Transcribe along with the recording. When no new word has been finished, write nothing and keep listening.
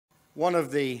One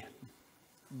of the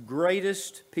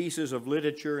greatest pieces of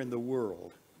literature in the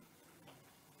world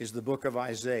is the book of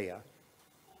Isaiah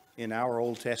in our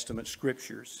Old Testament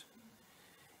scriptures.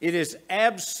 It is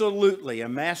absolutely a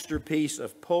masterpiece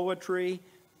of poetry,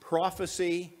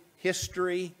 prophecy,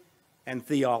 history, and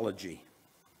theology.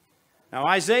 Now,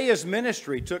 Isaiah's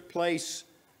ministry took place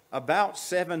about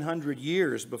 700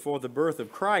 years before the birth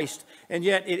of Christ, and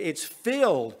yet it's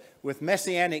filled with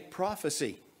messianic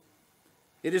prophecy.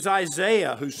 It is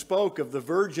Isaiah who spoke of the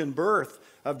virgin birth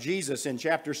of Jesus in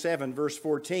chapter 7, verse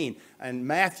 14, and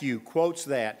Matthew quotes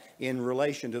that in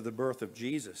relation to the birth of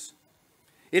Jesus.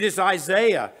 It is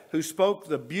Isaiah who spoke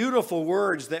the beautiful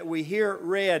words that we hear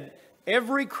read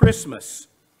every Christmas.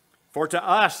 For to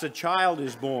us a child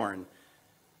is born,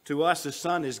 to us a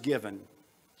son is given.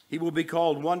 He will be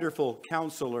called Wonderful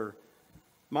Counselor,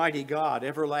 Mighty God,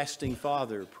 Everlasting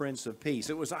Father, Prince of Peace.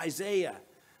 It was Isaiah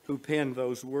who penned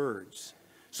those words.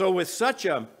 So with such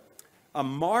a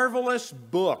marvelous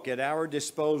book at our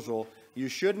disposal, you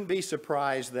shouldn't be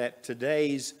surprised that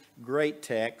today's great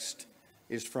text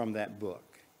is from that book.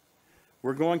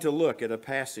 We're going to look at a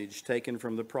passage taken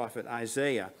from the prophet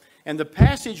Isaiah. And the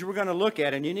passage we're going to look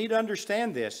at, and you need to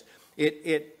understand this,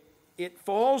 it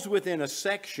falls within a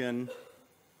section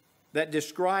that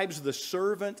describes the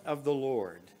servant of the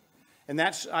Lord. And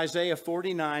that's Isaiah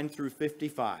 49 through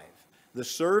 55. The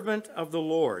servant of the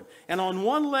Lord. And on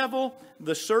one level,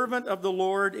 the servant of the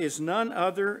Lord is none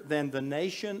other than the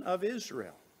nation of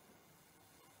Israel.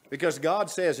 Because God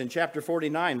says in chapter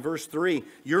 49, verse 3,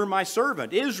 "You're my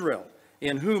servant, Israel,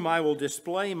 in whom I will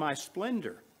display my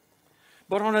splendor."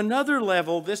 But on another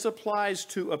level, this applies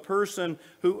to a person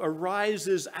who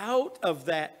arises out of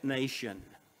that nation.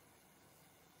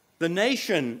 The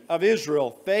nation of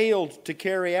Israel failed to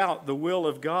carry out the will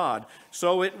of God,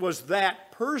 so it was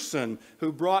that person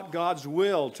who brought God's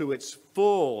will to its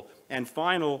full and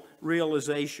final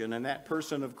realization, and that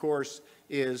person, of course,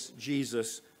 is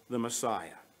Jesus the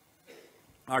Messiah.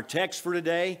 Our text for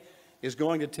today is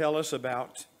going to tell us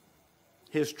about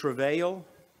his travail,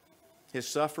 his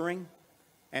suffering,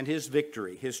 and his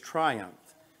victory, his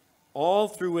triumph, all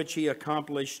through which he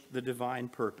accomplished the divine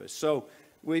purpose. So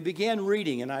we begin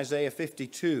reading in Isaiah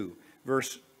 52,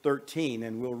 verse 13,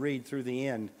 and we'll read through the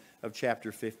end of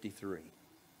chapter 53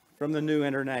 from the New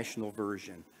International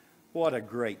Version. What a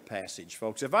great passage,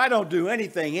 folks. If I don't do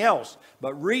anything else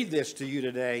but read this to you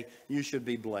today, you should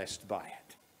be blessed by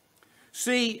it.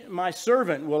 "See, my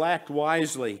servant will act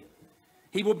wisely.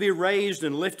 He will be raised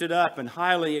and lifted up and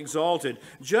highly exalted.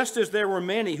 Just as there were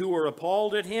many who were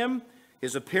appalled at him,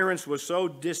 his appearance was so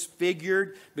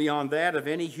disfigured beyond that of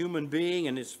any human being,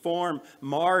 and his form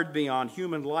marred beyond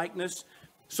human likeness.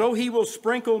 So he will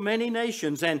sprinkle many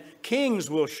nations, and kings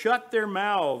will shut their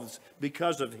mouths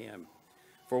because of him.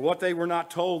 For what they were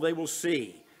not told they will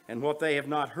see, and what they have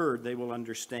not heard they will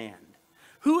understand.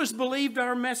 Who has believed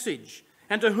our message?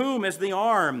 And to whom has the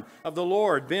arm of the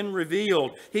Lord been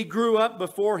revealed? He grew up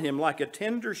before him like a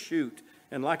tender shoot,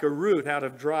 and like a root out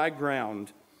of dry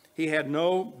ground. He had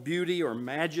no beauty or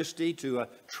majesty to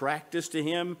attract us to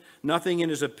him, nothing in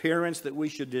his appearance that we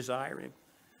should desire him.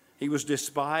 He was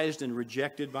despised and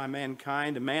rejected by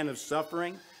mankind, a man of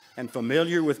suffering and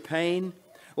familiar with pain.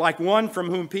 Like one from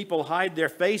whom people hide their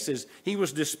faces, he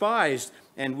was despised,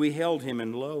 and we held him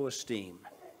in low esteem.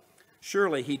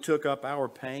 Surely he took up our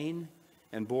pain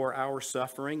and bore our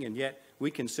suffering, and yet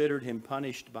we considered him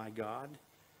punished by God,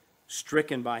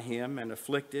 stricken by him and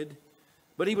afflicted.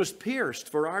 But he was pierced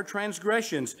for our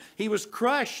transgressions. He was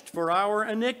crushed for our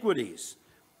iniquities.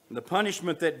 And the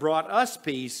punishment that brought us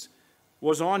peace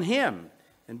was on him,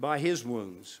 and by his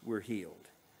wounds we're healed.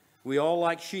 We all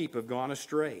like sheep have gone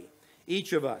astray.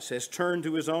 Each of us has turned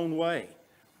to his own way,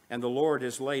 and the Lord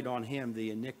has laid on him the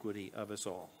iniquity of us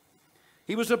all.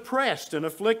 He was oppressed and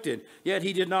afflicted, yet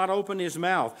he did not open his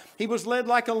mouth. He was led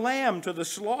like a lamb to the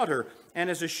slaughter, and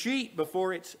as a sheep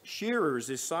before its shearers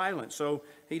is silent, so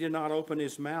he did not open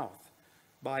his mouth.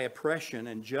 By oppression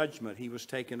and judgment he was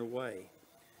taken away.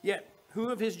 Yet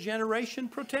who of his generation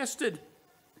protested?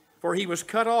 For he was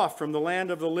cut off from the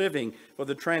land of the living. For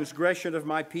the transgression of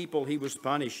my people he was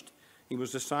punished. He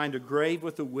was assigned a grave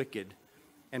with the wicked,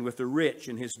 and with the rich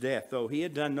in his death, though he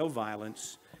had done no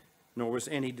violence, nor was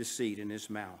any deceit in his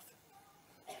mouth.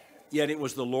 Yet it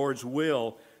was the Lord's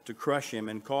will to crush him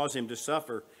and cause him to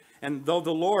suffer. And though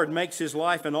the Lord makes his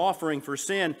life an offering for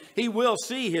sin, he will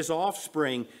see his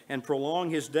offspring and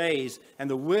prolong his days, and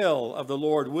the will of the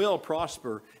Lord will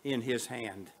prosper in his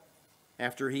hand.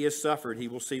 After he has suffered, he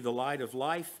will see the light of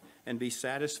life and be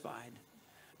satisfied.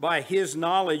 By his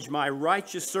knowledge, my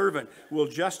righteous servant will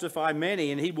justify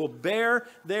many, and he will bear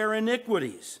their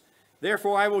iniquities.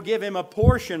 Therefore I will give him a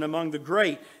portion among the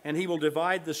great, and he will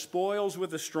divide the spoils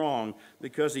with the strong,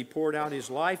 because he poured out his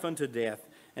life unto death,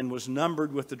 and was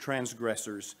numbered with the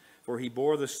transgressors. For he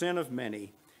bore the sin of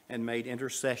many, and made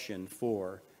intercession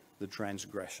for the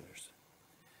transgressors.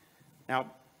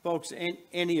 Now, folks,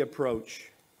 any approach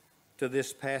to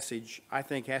this passage, I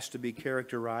think, has to be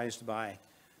characterized by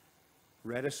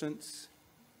reticence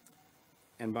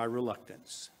and by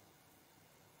reluctance.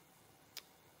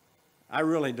 I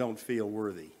really don't feel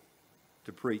worthy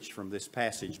to preach from this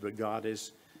passage, but God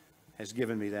has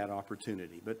given me that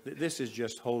opportunity. But this is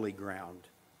just holy ground.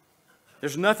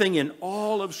 There's nothing in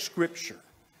all of Scripture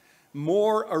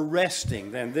more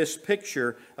arresting than this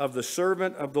picture of the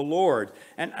servant of the Lord.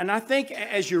 And I think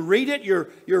as you read it,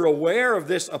 you're aware of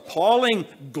this appalling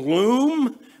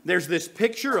gloom. There's this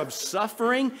picture of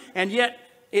suffering, and yet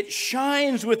it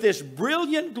shines with this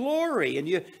brilliant glory. And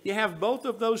you have both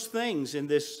of those things in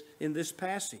this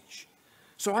passage.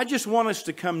 So I just want us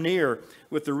to come near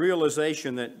with the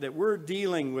realization that we're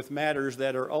dealing with matters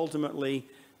that are ultimately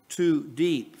too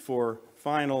deep for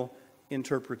final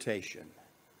interpretation.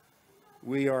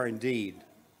 We are indeed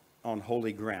on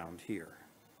holy ground here.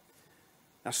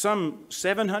 Now, some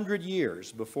 700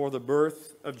 years before the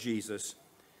birth of Jesus,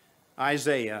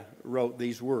 Isaiah wrote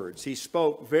these words. He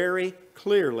spoke very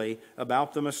clearly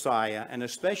about the Messiah, and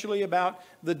especially about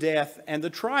the death and the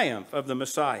triumph of the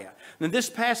Messiah. And this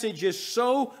passage is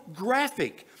so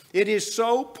graphic, it is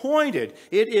so pointed,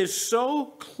 it is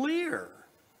so clear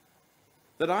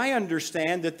that I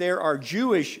understand that there are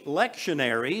Jewish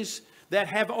lectionaries that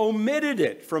have omitted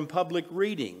it from public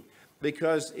reading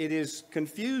because it is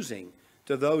confusing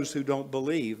to those who don't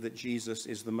believe that Jesus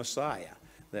is the Messiah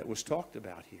that was talked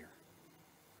about here.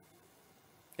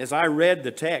 As I read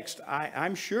the text,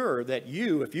 I'm sure that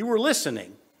you, if you were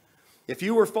listening, if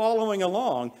you were following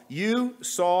along, you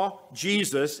saw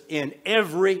Jesus in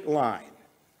every line,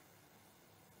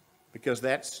 because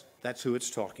that's who it's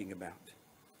talking about.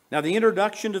 Now, the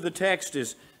introduction to the text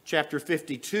is chapter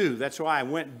 52. That's why I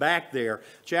went back there.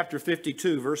 Chapter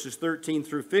 52, verses 13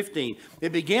 through 15.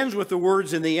 It begins with the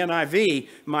words in the NIV,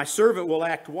 "My servant will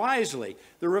act wisely."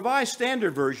 The Revised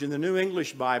Standard Version, the New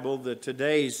English Bible,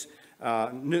 today's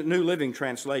New Living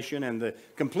Translation, and the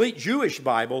Complete Jewish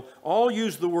Bible all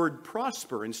use the word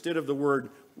prosper instead of the word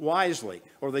wisely,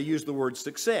 or they use the word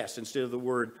success instead of the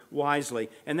word wisely.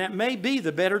 And that may be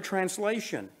the better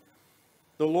translation.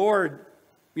 The Lord,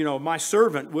 my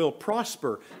servant will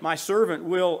prosper. My servant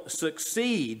will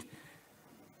succeed.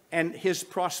 And his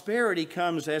prosperity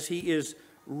comes as he is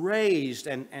raised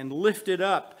and lifted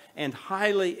up and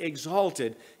highly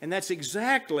exalted. And that's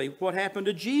exactly what happened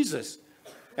to Jesus.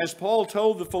 As Paul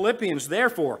told the Philippians,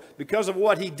 therefore, because of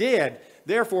what he did,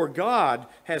 therefore God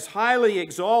has highly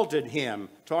exalted him,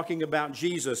 talking about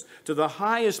Jesus, to the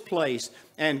highest place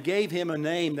and gave him a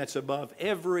name that's above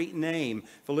every name.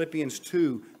 Philippians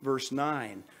 2, verse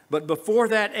 9. But before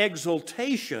that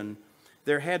exaltation,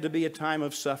 there had to be a time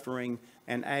of suffering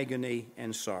and agony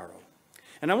and sorrow.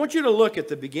 And I want you to look at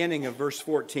the beginning of verse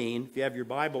 14, if you have your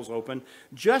Bibles open.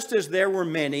 Just as there were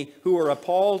many who were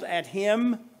appalled at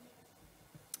him.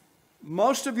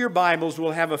 Most of your Bibles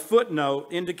will have a footnote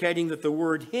indicating that the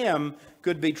word him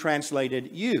could be translated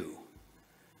you.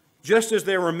 Just as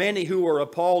there were many who were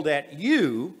appalled at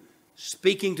you,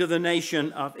 speaking to the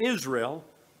nation of Israel,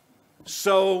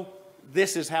 so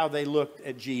this is how they looked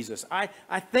at Jesus. I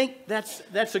think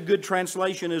that's a good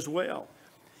translation as well.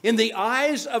 In the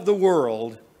eyes of the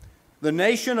world, the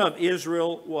nation of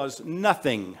Israel was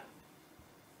nothing.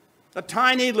 A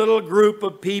tiny little group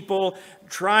of people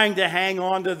trying to hang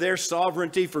on to their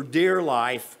sovereignty for dear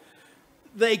life.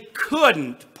 They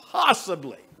couldn't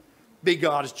possibly be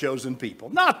God's chosen people.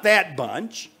 Not that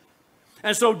bunch.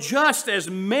 And so just as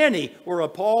many were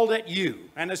appalled at you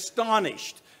and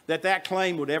astonished that that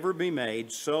claim would ever be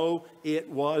made, so it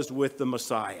was with the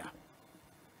Messiah.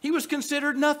 He was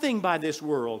considered nothing by this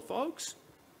world, folks.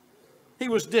 He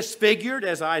was disfigured,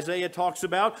 as Isaiah talks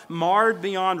about, marred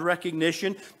beyond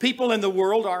recognition. People in the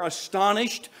world are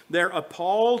astonished. They're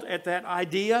appalled at that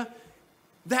idea.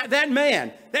 That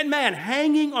man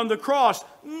hanging on the cross,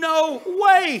 no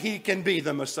way he can be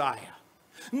the Messiah.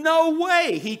 No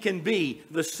way he can be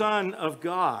the Son of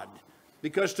God.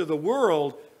 Because to the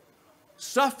world,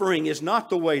 suffering is not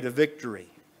the way to victory,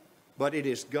 but it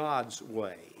is God's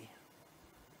way.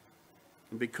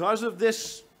 And because of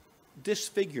this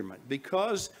disfigurement,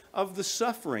 because of the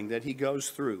suffering that he goes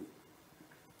through,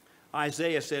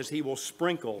 Isaiah says he will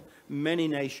sprinkle many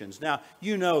nations. Now,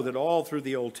 you know that all through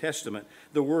the Old Testament,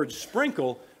 the word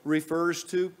sprinkle refers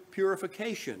to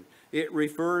purification. It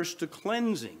refers to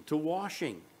cleansing, to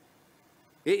washing.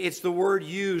 It's the word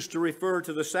used to refer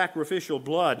to the sacrificial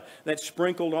blood that's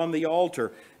sprinkled on the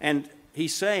altar. And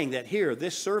he's saying that here,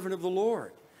 this servant of the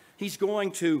Lord, he's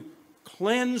going to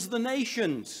cleanse the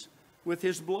nations with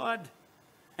his blood.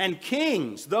 And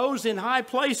kings, those in high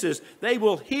places, they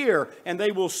will hear and they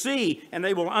will see and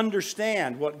they will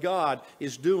understand what God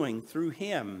is doing through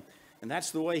him. And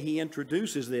that's the way he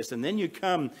introduces this. And then you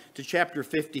come to chapter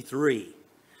 53.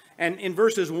 And in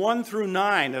verses 1 through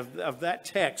 9 of that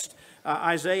text,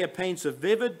 Isaiah paints a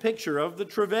vivid picture of the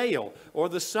travail or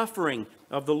the suffering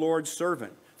of the Lord's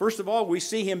servant. First of all, we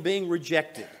see him being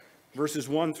rejected, verses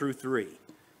 1 through 3.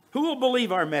 Who will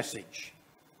believe our message?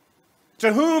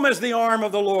 To whom has the arm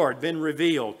of the Lord been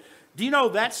revealed? Do you know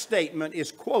that statement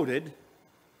is quoted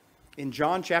in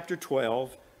John chapter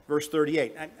 12, verse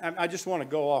 38? I just want to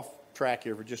go off track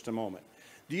here for just a moment.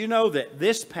 Do you know that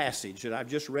this passage that I've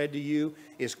just read to you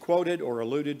is quoted or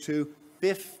alluded to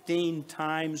 15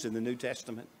 times in the New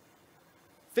Testament?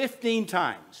 15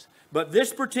 times. But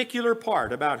this particular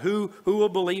part about who will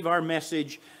believe our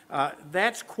message,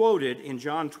 that's quoted in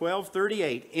John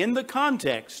 12:38 in the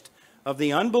context of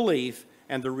the unbelief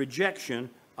and the rejection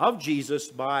of Jesus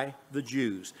by the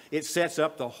Jews. It sets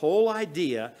up the whole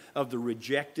idea of the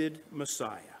rejected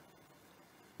Messiah.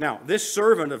 Now, this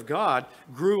servant of God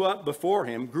grew up before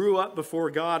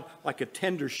God like a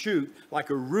tender shoot, like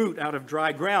a root out of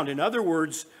dry ground. In other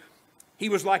words, he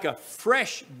was like a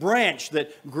fresh branch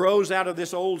that grows out of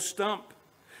this old stump,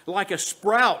 like a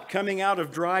sprout coming out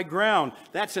of dry ground.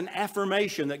 That's an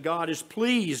affirmation that God is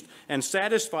pleased and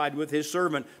satisfied with his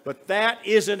servant. But that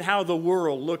isn't how the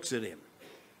world looks at him.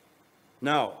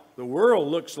 No, the world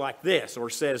looks like this or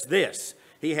says this.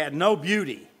 He had no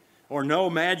beauty or no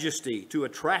majesty to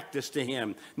attract us to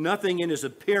him. Nothing in his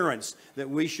appearance that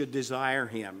we should desire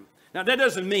him. Now, that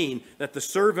doesn't mean that the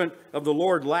servant of the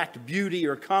Lord lacked beauty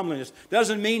or comeliness.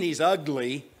 Doesn't mean he's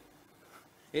ugly.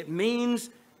 It means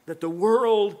that the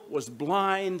world was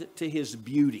blind to his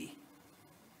beauty.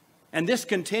 And this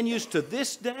continues to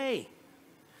this day.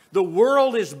 The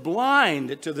world is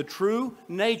blind to the true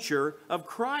nature of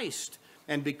Christ.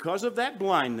 And because of that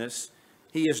blindness,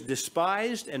 he is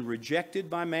despised and rejected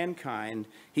by mankind.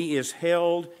 He is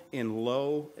held in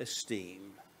low esteem.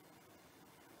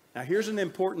 Now, here's an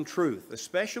important truth,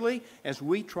 especially as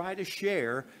we try to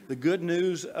share the good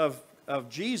news of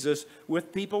Jesus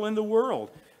with people in the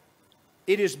world.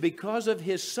 It is because of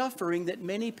his suffering that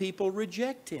many people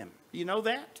reject him. You know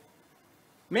that?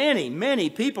 Many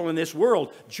people in this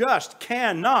world just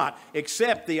cannot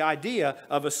accept the idea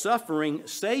of a suffering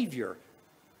Savior.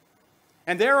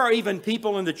 And there are even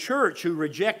people in the church who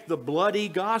reject the bloody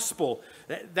gospel.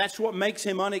 That's what makes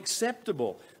him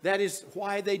unacceptable. That is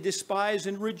why they despise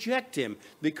and reject him,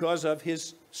 because of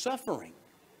his suffering,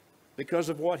 because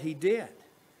of what he did.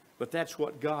 But that's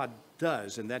what God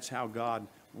does, and that's how God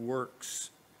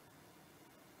works.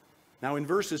 Now, in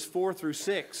verses 4 through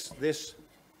 6, this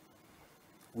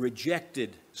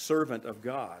rejected servant of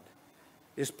God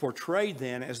is portrayed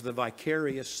then as the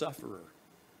vicarious sufferer.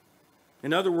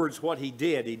 In other words, what he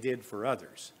did for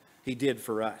others. He did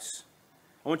for us.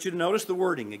 I want you to notice the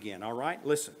wording again, all right?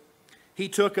 Listen. He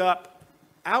took up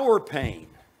our pain.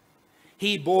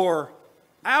 He bore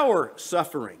our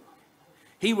suffering.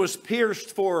 He was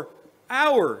pierced for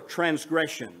our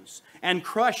transgressions and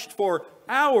crushed for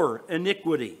our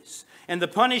iniquities. And the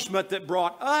punishment that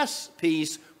brought us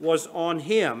peace was on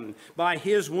him. By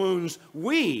his wounds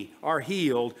we are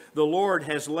healed. The Lord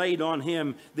has laid on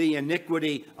him the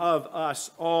iniquity of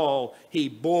us all. He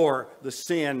bore the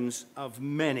sins of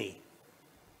many.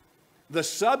 The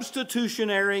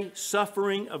substitutionary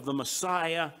suffering of the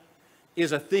Messiah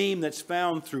is a theme that's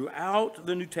found throughout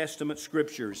the New Testament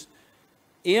scriptures.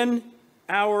 In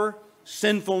our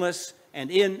sinfulness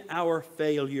and in our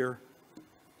failure,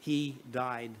 he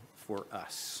died for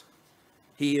us.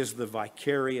 He is the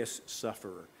vicarious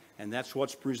sufferer. And that's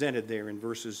what's presented there in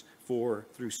verses 4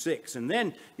 through 6. And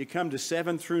then you come to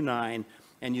 7 through 9,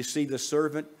 and you see the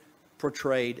servant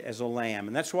portrayed as a lamb.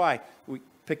 And that's why we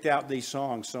picked out these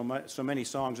songs, so many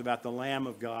songs about the Lamb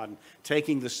of God and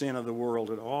taking the sin of the world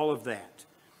and all of that.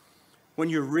 When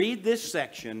you read this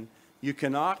section, you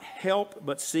cannot help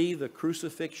but see the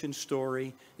crucifixion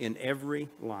story in every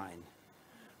line.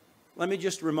 Let me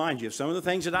just remind you of some of the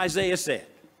things that Isaiah said.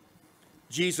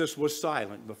 Jesus was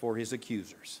silent before his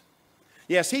accusers.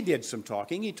 Yes, he did some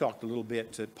talking. He talked a little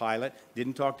bit to Pilate,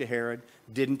 didn't talk to Herod,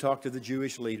 didn't talk to the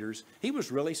Jewish leaders. He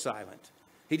was really silent.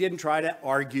 He didn't try to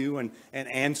argue and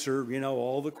answer,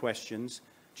 all the questions,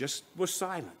 just was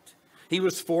silent. He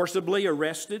was forcibly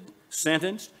arrested,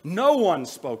 sentenced. No one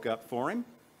spoke up for him.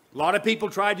 A lot of people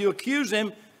tried to accuse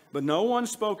him, but no one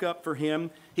spoke up for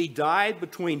him. He died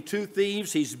between two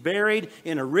thieves. He's buried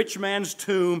in a rich man's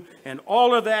tomb. And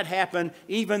all of that happened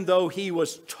even though he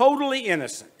was totally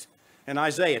innocent. And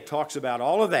Isaiah talks about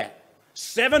all of that.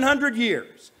 700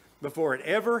 years before it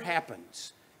ever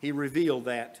happens, he revealed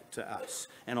that to us.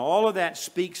 And all of that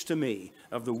speaks to me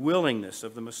of the willingness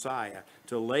of the Messiah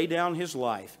to lay down his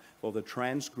life for the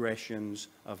transgressions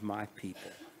of my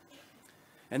people.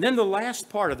 And then the last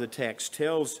part of the text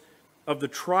tells of the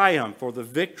triumph or the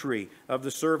victory of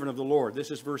the servant of the Lord. This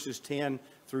is verses 10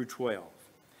 through 12.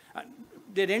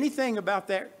 Did anything about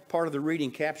that part of the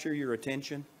reading capture your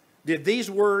attention? Did these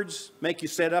words make you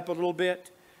sit up a little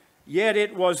bit? Yet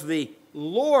it was the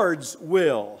Lord's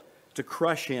will to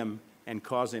crush him and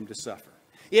cause him to suffer.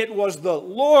 It was the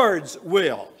Lord's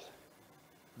will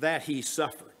that he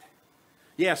suffered.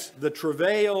 Yes, the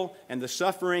travail and the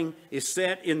suffering is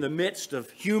set in the midst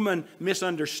of human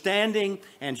misunderstanding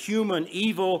and human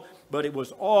evil, but it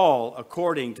was all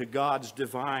according to God's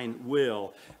divine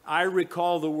will. I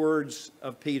recall the words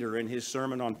of Peter in his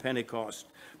sermon on Pentecost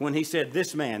when he said,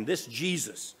 "This man, this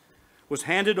Jesus, was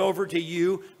handed over to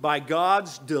you by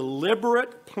God's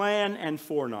deliberate plan and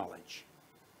foreknowledge.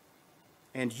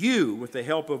 And you, with the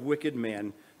help of wicked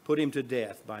men, put him to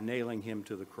death by nailing him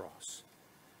to the cross."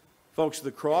 Folks,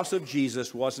 the cross of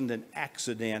Jesus wasn't an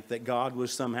accident that God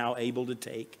was somehow able to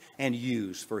take and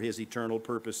use for his eternal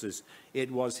purposes. It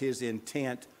was his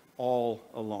intent all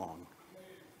along.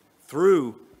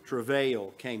 Through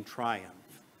travail came triumph.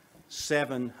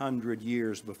 700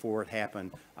 years before it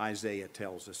happened, Isaiah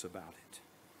tells us about it.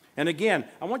 And again,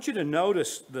 I want you to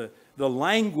notice the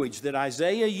language that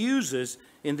Isaiah uses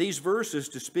in these verses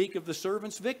to speak of the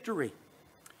servant's victory.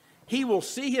 He will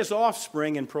see his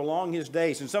offspring and prolong his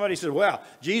days. And somebody says, well,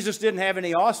 Jesus didn't have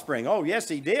any offspring. Oh, yes,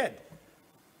 he did.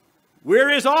 We're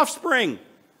his offspring.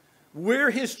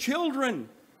 We're his children.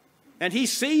 And he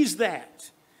sees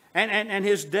that. And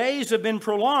his days have been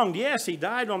prolonged. Yes, he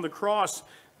died on the cross,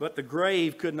 but the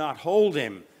grave could not hold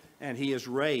him, and he is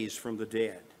raised from the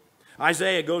dead.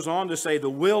 Isaiah goes on to say, the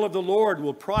will of the Lord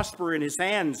will prosper in his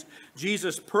hands.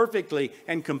 Jesus perfectly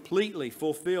and completely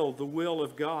fulfilled the will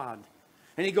of God.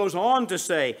 And he goes on to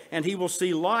say, and he will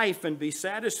see life and be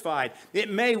satisfied.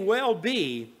 It may well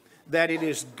be that it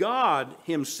is God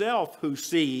himself who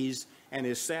sees and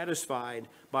is satisfied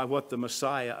by what the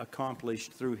Messiah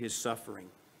accomplished through his suffering.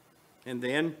 And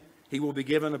then he will be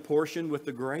given a portion with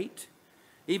the great,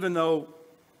 even though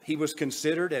he was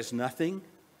considered as nothing,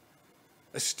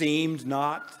 esteemed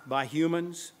not by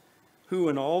humans. Who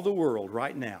in all the world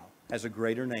right now has a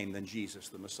greater name than Jesus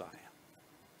the Messiah?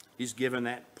 He's given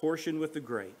that portion with the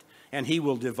great. And he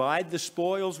will divide the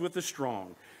spoils with the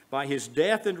strong. By his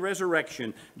death and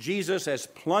resurrection, Jesus has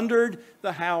plundered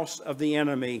the house of the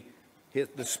enemy.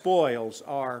 The spoils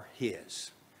are his.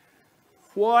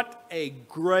 What a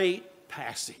great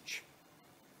passage.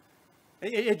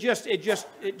 It's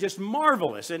just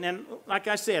marvelous. And like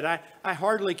I said, I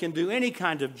hardly can do any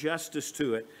kind of justice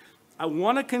to it. I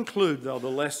want to conclude, though, the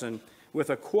lesson with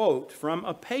a quote from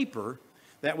a paper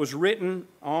that was written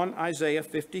on Isaiah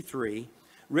 53,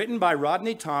 written by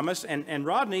Rodney Thomas. And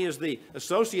Rodney is the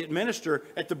associate minister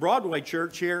at the Broadway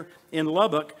Church here in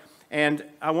Lubbock. And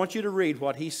I want you to read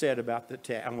what he said about the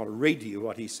text. I want to read to you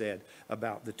what he said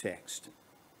about the text.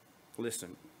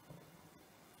 Listen.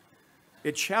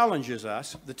 It challenges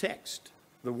us, the text,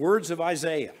 the words of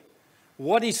Isaiah,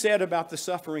 what he said about the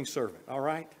suffering servant, all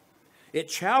right? It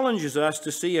challenges us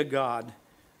to see a God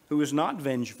who is not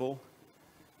vengeful,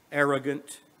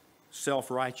 arrogant,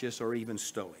 self-righteous, or even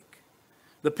stoic.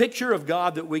 The picture of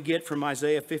God that we get from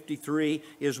Isaiah 53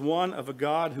 is one of a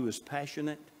God who is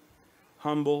passionate,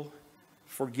 humble,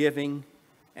 forgiving,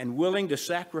 and willing to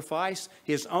sacrifice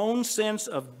his own sense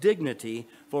of dignity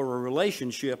for a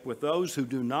relationship with those who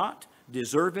do not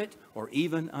deserve it or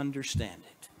even understand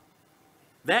it.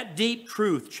 That deep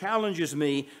truth challenges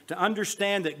me to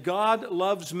understand that God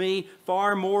loves me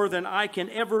far more than I can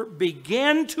ever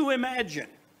begin to imagine.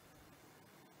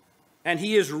 And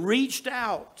he has reached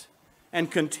out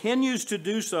and continues to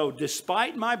do so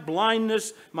despite my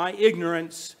blindness, my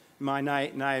ignorance, my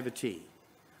naivety.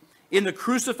 In the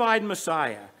crucified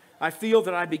Messiah, I feel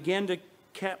that I begin to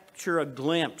capture a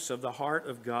glimpse of the heart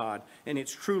of God, and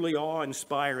it's truly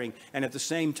awe-inspiring and at the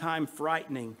same time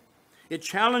frightening. It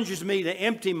challenges me to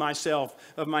empty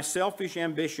myself of my selfish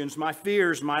ambitions, my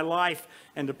fears, my life,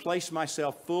 and to place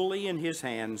myself fully in his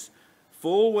hands,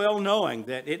 full well knowing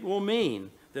that it will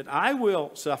mean that I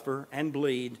will suffer and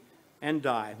bleed and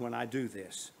die when I do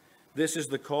this. This is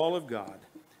the call of God,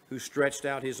 who stretched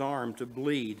out his arm to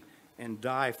bleed and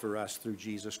die for us through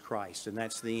Jesus Christ. And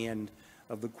that's the end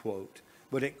of the quote.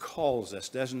 but it calls us,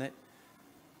 doesn't it,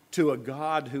 to a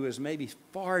God who is maybe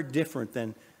far different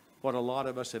than what a lot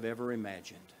of us have ever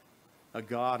imagined. A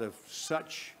God of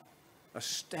such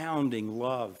astounding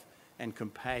love and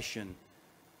compassion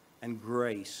and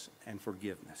grace and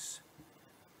forgiveness.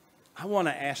 I want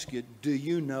to ask you, do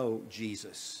you know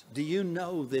Jesus? Do you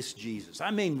know this Jesus?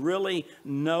 I mean, really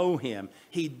know him.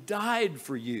 He died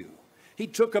for you. He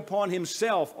took upon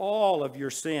himself all of your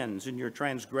sins and your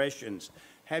transgressions.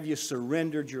 Have you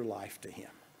surrendered your life to him?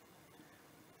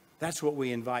 That's what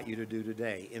we invite you to do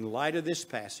today. In light of this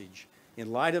passage,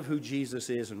 in light of who Jesus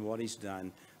is and what he's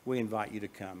done, we invite you to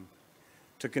come,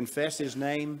 to confess his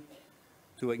name,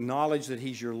 to acknowledge that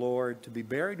he's your Lord, to be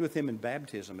buried with him in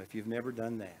baptism if you've never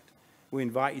done that. We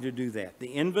invite you to do that.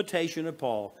 The invitation of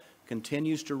Paul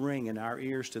continues to ring in our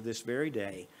ears to this very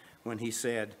day when he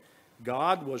said,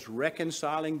 God was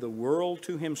reconciling the world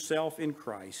to himself in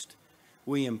Christ.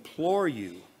 We implore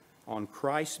you on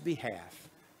Christ's behalf,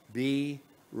 be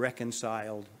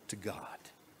reconciled to God.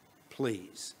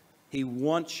 Please. He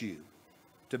wants you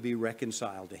to be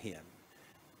reconciled to him.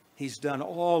 He's done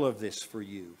all of this for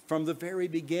you from the very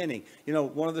beginning. You know,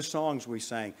 one of the songs we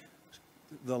sang,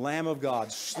 the Lamb of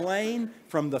God, slain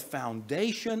from the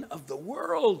foundation of the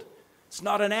world. It's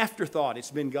not an afterthought.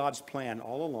 It's been God's plan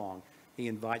all along. He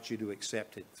invites you to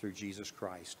accept it through Jesus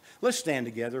Christ. Let's stand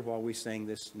together while we sing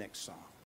this next song.